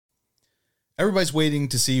everybody's waiting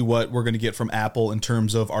to see what we're going to get from Apple in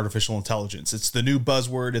terms of artificial intelligence. It's the new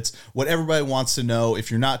buzzword. It's what everybody wants to know.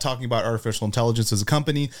 If you're not talking about artificial intelligence as a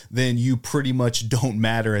company, then you pretty much don't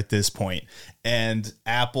matter at this point. And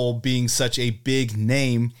Apple, being such a big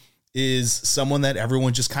name, is someone that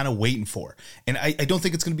everyone's just kind of waiting for. And I don't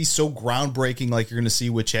think it's going to be so groundbreaking like you're going to see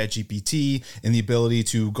with ChatGPT and the ability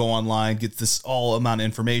to go online, get this all amount of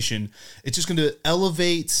information. It's just going to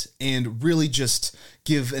elevate and really just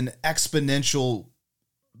give an exponential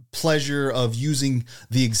pleasure of using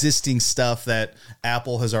the existing stuff that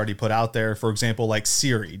Apple has already put out there. For example, like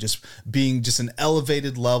Siri, just being just an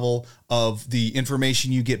elevated level of the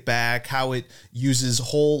information you get back, how it uses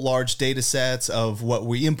whole large data sets of what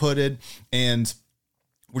we inputted, and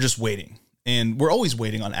we're just waiting. And we're always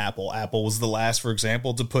waiting on Apple. Apple was the last, for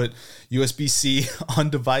example, to put USB-C on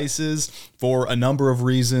devices for a number of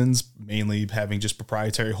reasons, mainly having just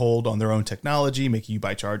proprietary hold on their own technology, making you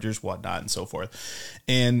buy chargers, whatnot, and so forth.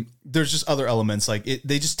 And there's just other elements like it.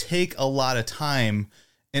 They just take a lot of time.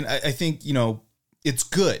 And I think, it's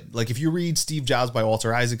good. Like if you read Steve Jobs by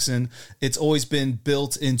Walter Isaacson, it's always been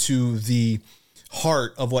built into the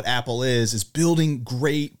heart of what Apple is building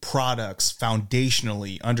great products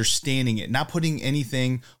foundationally, understanding it, not putting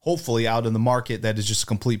anything hopefully out in the market that is just a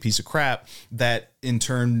complete piece of crap that in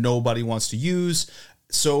turn nobody wants to use.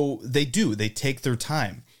 So they take their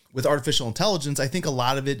time. With artificial intelligence, I think a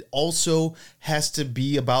lot of it also has to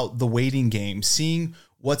be about the waiting game, seeing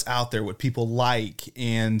what's out there, what people like,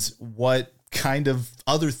 and what kind of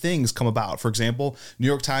other things come about. For example, New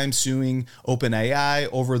York Times suing OpenAI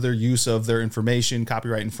over their use of their information,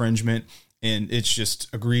 copyright infringement, and it's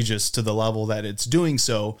just egregious to the level that it's doing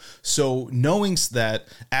so. So knowing that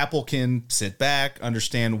Apple can sit back,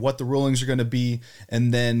 understand what the rulings are going to be,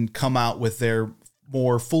 and then come out with their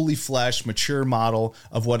more fully fleshed, mature model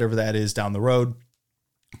of whatever that is down the road.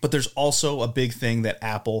 But there's also a big thing that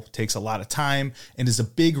Apple takes a lot of time and is a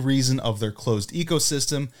big reason of their closed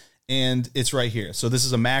ecosystem. And it's right here. So this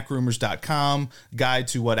is a macrumors.com guide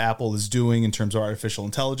to what Apple is doing in terms of artificial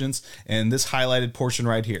intelligence. And this highlighted portion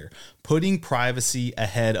right here, putting privacy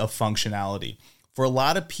ahead of functionality. For a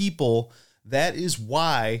lot of people, that is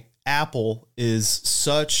why Apple is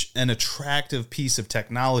such an attractive piece of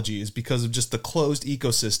technology, is because of just the closed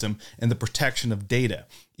ecosystem and the protection of data.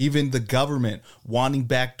 Even the government wanting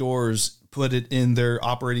backdoors, put it in their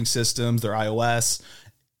operating systems, their iOS,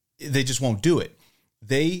 they just won't do it.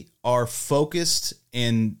 They are focused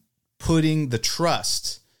in putting the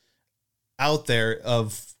trust out there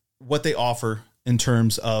of what they offer in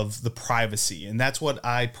terms of the privacy. And that's what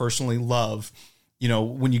I personally love.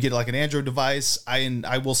 When you get like an Android device,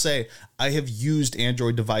 I will say I have used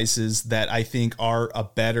Android devices that I think are a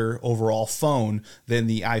better overall phone than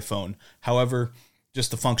the iPhone. However, just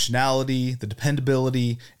the functionality, the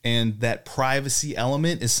dependability, and that privacy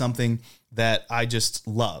element is something that I just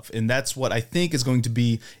love. And that's what I think is going to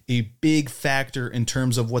be a big factor in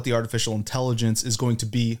terms of what the artificial intelligence is going to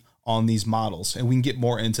be on these models. And we can get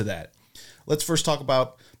more into that. Let's first talk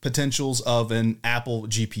about potentials of an Apple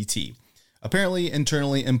GPT. Apparently,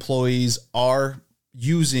 internally, employees are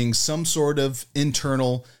using some sort of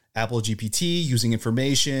internal Apple GPT, using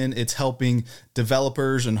information. It's helping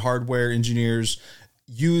developers and hardware engineers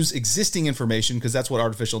use existing information, because that's what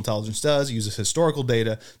artificial intelligence does. It uses historical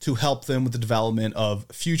data to help them with the development of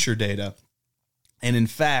future data. And in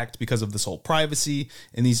fact, because of this whole privacy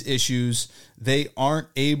and these issues, they aren't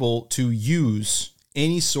able to use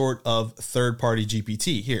any sort of third-party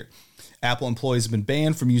GPT. Here, Apple employees have been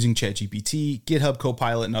banned from using ChatGPT, GitHub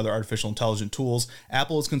Copilot, and other artificial intelligence tools.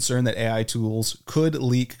 Apple is concerned that AI tools could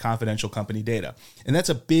leak confidential company data. And that's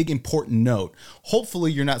a big, important note.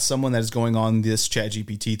 Hopefully, you're not someone that is going on this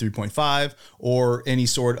ChatGPT 3.5 or any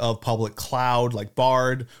sort of public cloud like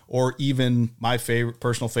Bard, or even my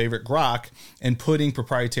personal favorite, Grok, and putting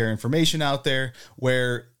proprietary information out there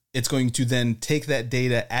where it's going to then take that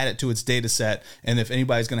data, add it to its data set, and if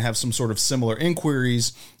anybody's going to have some sort of similar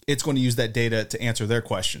inquiries, it's going to use that data to answer their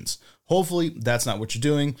questions. Hopefully, that's not what you're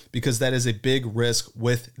doing, because that is a big risk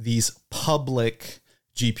with these public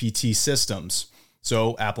GPT systems.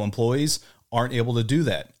 So Apple employees aren't able to do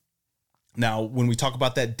that. Now, when we talk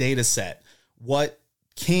about that data set, what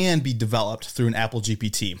can be developed through an Apple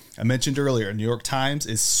GPT? I mentioned earlier, New York Times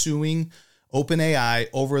is suing OpenAI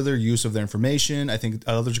over their use of their information. I think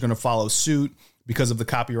others are going to follow suit because of the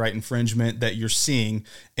copyright infringement that you're seeing.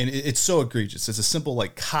 And it's so egregious. It's a simple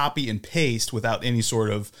like copy and paste without any sort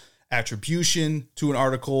of attribution to an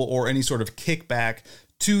article or any sort of kickback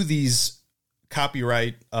to these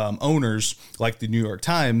copyright owners like the New York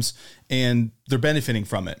Times, and they're benefiting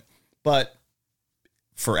from it. But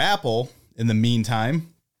for Apple, in the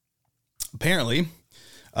meantime, Apparently,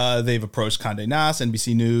 they've approached Condé Nast,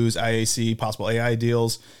 NBC News, IAC, possible AI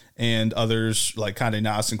deals, and others like Condé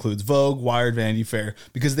Nast includes Vogue, Wired, Vanity Fair,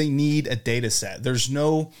 because they need a data set. There's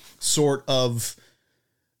no sort of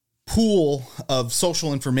pool of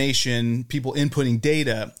social information, people inputting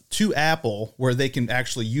data to Apple where they can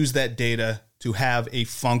actually use that data to have a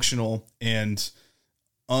functional and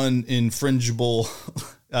uninfringible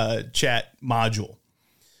chat module.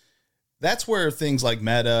 That's where things like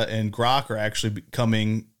Meta and Grok are actually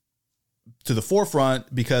coming to the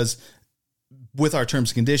forefront, because with our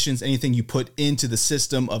terms and conditions, anything you put into the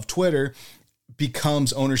system of Twitter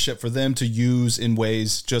becomes ownership for them to use in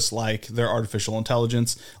ways just like their artificial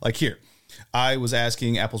intelligence. Like here, I was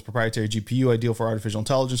asking Apple's proprietary GPU ideal for artificial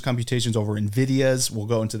intelligence computations over NVIDIA's. We'll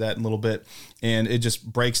go into that in a little bit. And it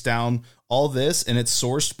just breaks down all this, and it's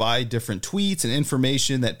sourced by different tweets and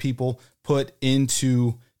information that people put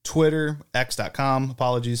into Twitter, x.com,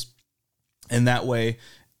 apologies. And that way,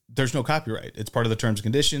 there's no copyright. It's part of the terms and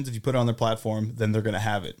conditions. If you put it on their platform, then they're going to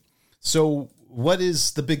have it. So what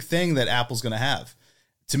is the big thing that Apple's going to have?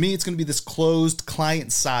 To me, it's going to be this closed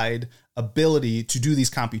client-side ability to do these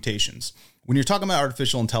computations. When you're talking about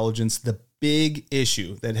artificial intelligence, the big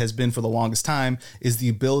issue that has been for the longest time is the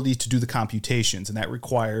ability to do the computations, and that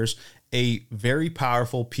requires a very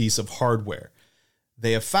powerful piece of hardware.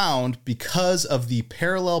 They have found, because of the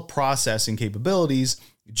parallel processing capabilities,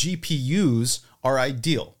 GPUs are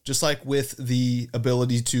ideal. Just like with the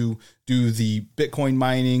ability to do the Bitcoin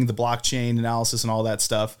mining, the blockchain analysis, and all that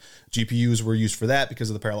stuff, GPUs were used for that because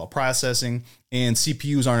of the parallel processing, and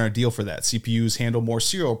CPUs aren't ideal for that. CPUs handle more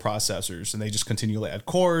serial processors, and they just continually add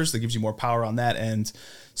cores. That gives you more power on that end.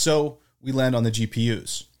 So we land on the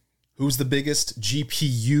GPUs. Who's the biggest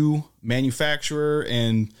GPU manufacturer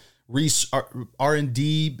and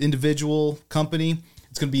R&D individual company?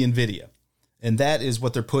 It's going to be NVIDIA. And that is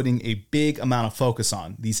what they're putting a big amount of focus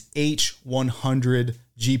on. These H100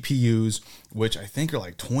 GPUs, which I think are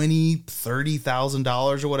like $20,000,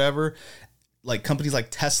 $30,000 or whatever. Like companies like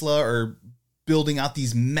Tesla are building out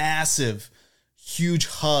these massive, huge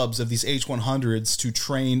hubs of these H100s to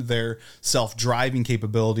train their self-driving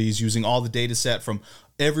capabilities, using all the data set from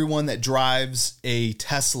everyone that drives a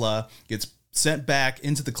Tesla gets sent back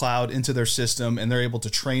into the cloud, into their system, and they're able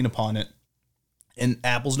to train upon it. And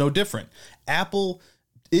Apple's no different. Apple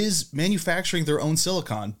is manufacturing their own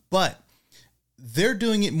silicon, but they're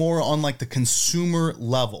doing it more on like the consumer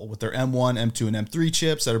level with their M1, M2, and M3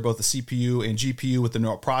 chips that are both the CPU and GPU with the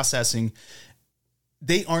neural processing.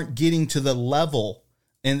 They aren't getting to the level,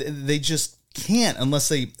 and they just can't unless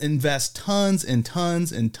they invest tons and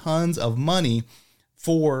tons and tons of money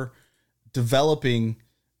for developing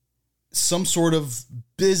some sort of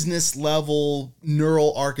business level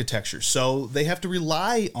neural architecture. So they have to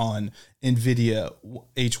rely on NVIDIA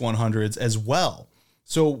H100s as well.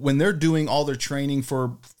 So when they're doing all their training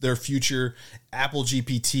for their future Apple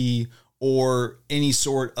GPT or any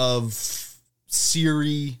sort of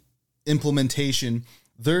Siri implementation,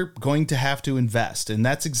 they're going to have to invest. And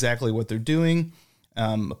that's exactly what they're doing.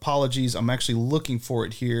 Apologies, I'm actually looking for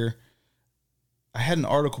it here. I had an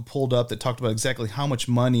article pulled up that talked about exactly how much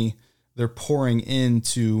money they're pouring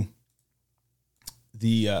into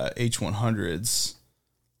the H100s.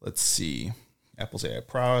 Let's see. Apple's AI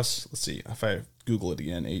prowess. Let's see if I Google it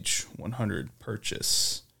again. H100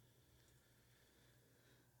 purchase.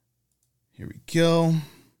 Here we go.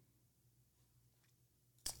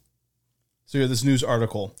 So here, this news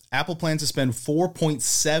article. Apple plans to spend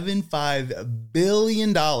 $4.75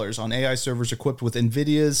 billion on AI servers equipped with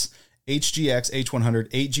NVIDIA's HGX H100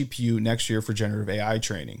 8 GPU next year for generative AI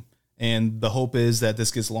training. And the hope is that this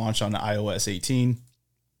gets launched on iOS 18.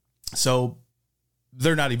 So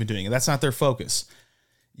they're not even doing it. That's not their focus.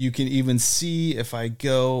 You can even see, if I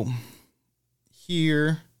go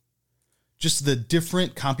here, just the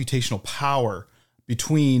different computational power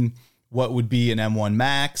between what would be an M1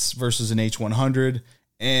 Max versus an H100.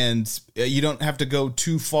 And you don't have to go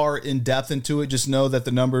too far in depth into it. Just know that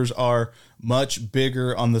the numbers are much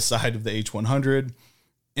bigger on the side of the H100.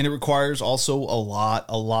 And it requires also a lot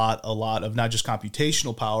of not just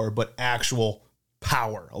computational power, but actual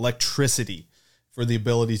power, electricity for the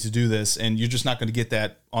ability to do this. And you're just not going to get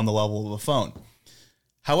that on the level of a phone.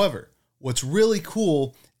 However, what's really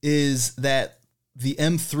cool is that the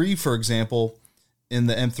M3, for example, in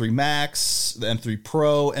the M3 Max, the M3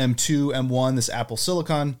 Pro, M2, M1, this Apple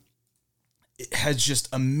Silicon, it has just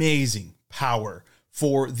amazing power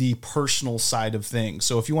for the personal side of things.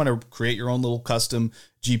 So if you want to create your own little custom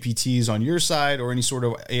GPTs on your side or any sort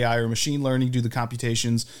of AI or machine learning, do the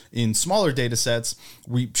computations in smaller data sets,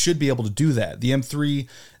 we should be able to do that. The M3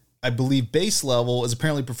 I believe base level is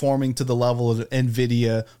apparently performing to the level of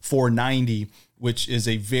NVIDIA 490, which is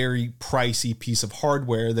a very pricey piece of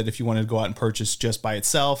hardware that if you wanted to go out and purchase just by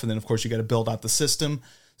itself, and then of course you got to build out the system.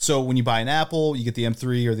 So when you buy an Apple, you get the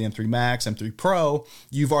M3 or the M3 Max, M3 Pro,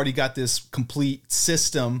 you've already got this complete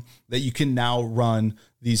system that you can now run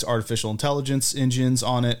these artificial intelligence engines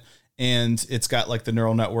on it. And it's got like the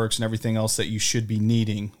neural networks and everything else that you should be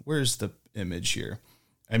needing. Where's the image here?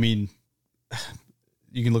 I mean,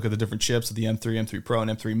 you can look at the different chips of the M3, M3 Pro, and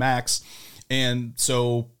M3 Max. And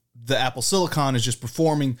so the Apple Silicon is just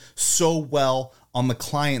performing so well on the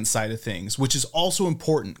client side of things, which is also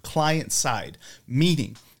important, client side,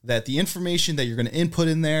 meaning that the information that you're going to input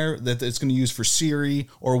in there that it's going to use for Siri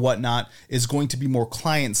or whatnot is going to be more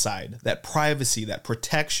client side, that privacy, that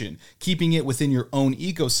protection, keeping it within your own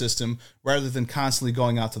ecosystem rather than constantly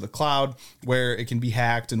going out to the cloud where it can be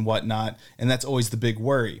hacked and whatnot. And that's always the big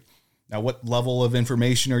worry. Now, what level of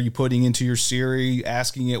information are you putting into your Siri,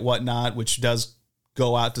 asking it whatnot, which does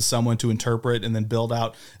go out to someone to interpret and then build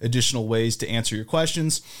out additional ways to answer your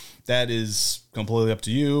questions? That is completely up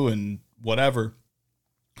to you and whatever.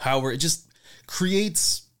 However, it just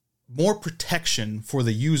creates more protection for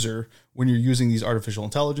the user when you're using these artificial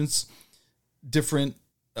intelligence, different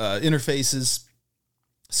interfaces.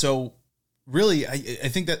 So really, I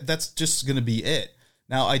think that that's just going to be it.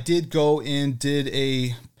 Now, I did go and did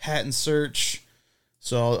a patent search.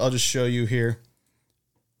 So I'll just show you here.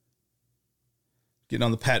 Getting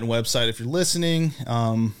on the patent website if you're listening.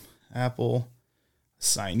 Apple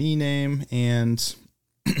signee name and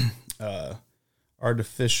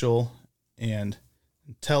artificial and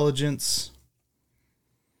intelligence.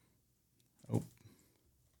 Oh.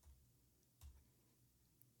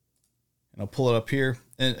 And I'll pull it up here.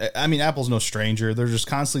 And I mean, Apple's no stranger. They're just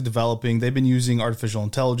constantly developing. They've been using artificial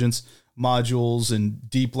intelligence modules and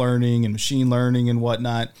deep learning and machine learning and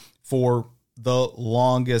whatnot for the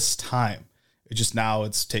longest time. It just now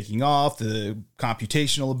it's taking off. The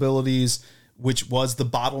computational abilities, which was the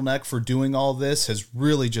bottleneck for doing all this, has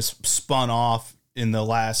really just spun off in the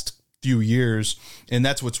last few years. And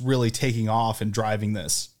that's what's really taking off and driving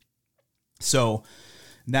this. So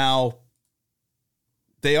now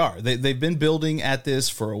they've been building at this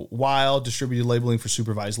for a while. Distributed labeling for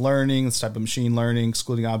supervised learning, this type of machine learning,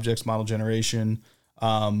 excluding objects, model generation,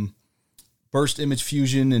 burst image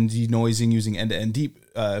fusion and denoising using end-to-end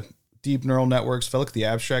deep neural networks. If I look at the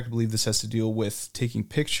abstract, I believe this has to deal with taking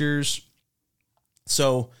pictures.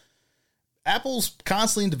 So Apple's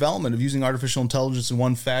constantly in development of using artificial intelligence in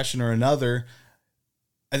one fashion or another.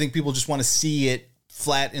 I think people just want to see it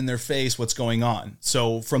flat in their face what's going on.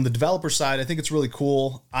 So from the developer side, I think it's really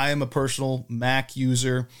cool. I am a personal Mac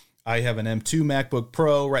user. I have an M2 MacBook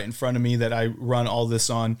Pro right in front of me that I run all this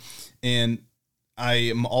on. And I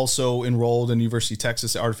am also enrolled in University of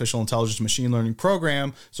Texas Artificial Intelligence Machine Learning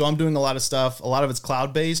program. So I'm doing a lot of stuff. A lot of it's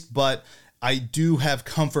cloud-based, but I do have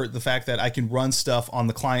comfort the fact that I can run stuff on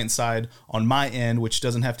the client side on my end, which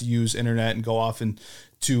doesn't have to use internet and go off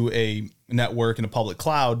into a network in a public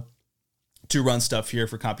cloud to run stuff here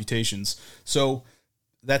for computations. So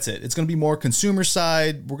that's it. It's going to be more consumer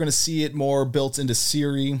side. We're going to see it more built into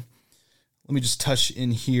Siri. Let me just touch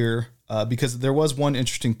in here because there was one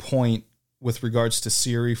interesting point with regards to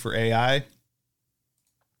Siri for AI.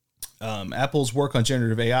 Apple's work on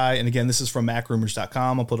generative AI, and again, this is from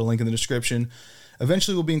macrumors.com. I'll put a link in the description.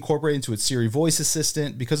 Eventually will be incorporated into its Siri voice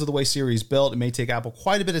assistant. Because of the way Siri is built, it may take Apple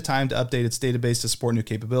quite a bit of time to update its database to support new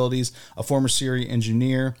capabilities. A former Siri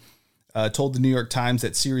engineer told the New York Times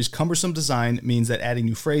that Siri's cumbersome design means that adding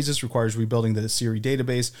new phrases requires rebuilding the Siri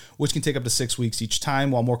database, which can take up to 6 weeks each time,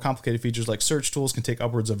 while more complicated features like search tools can take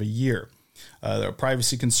upwards of a year. There are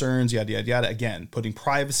privacy concerns, yada, yada, yada. Again, putting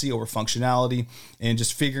privacy over functionality and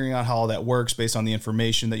just figuring out how all that works based on the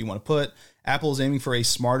information that you want to put. Apple is aiming for a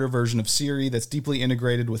smarter version of Siri that's deeply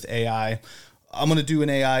integrated with AI. I'm going to do an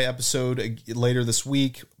AI episode later this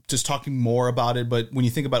week, just talking more about it. But when you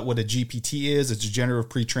think about what a GPT is, it's a generative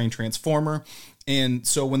pre-trained transformer. And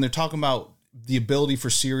so when they're talking about the ability for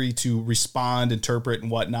Siri to respond, interpret, and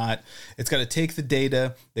whatnot, it's got to take the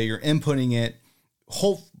data that you're inputting it,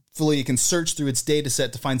 hopefully it can search through its data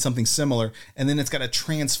set to find something similar, and then it's got to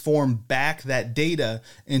transform back that data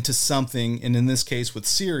into something. And in this case with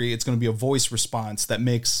Siri, it's going to be a voice response that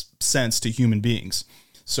makes sense to human beings.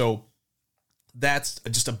 So that's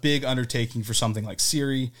just a big undertaking for something like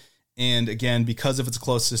Siri. And again, because of its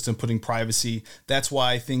closed system, putting privacy, that's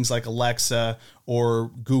why things like Alexa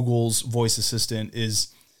or Google's voice assistant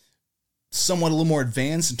is somewhat a little more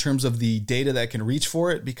advanced in terms of the data that can reach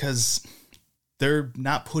for it, because they're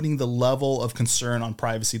not putting the level of concern on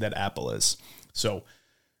privacy that Apple is. So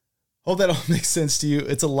Hope that all makes sense to you.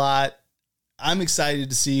 It's a lot. I'm excited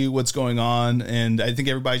to see what's going on, and I think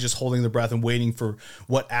everybody's just holding their breath and waiting for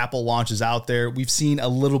what Apple launches out there. We've seen a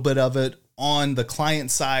little bit of it on the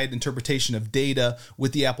client side, interpretation of data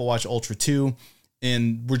with the Apple Watch Ultra 2,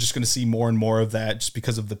 and we're just going to see more and more of that just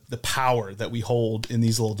because of the power that we hold in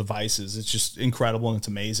these little devices. It's just incredible and it's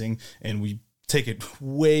amazing, and we take it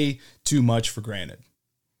way too much for granted.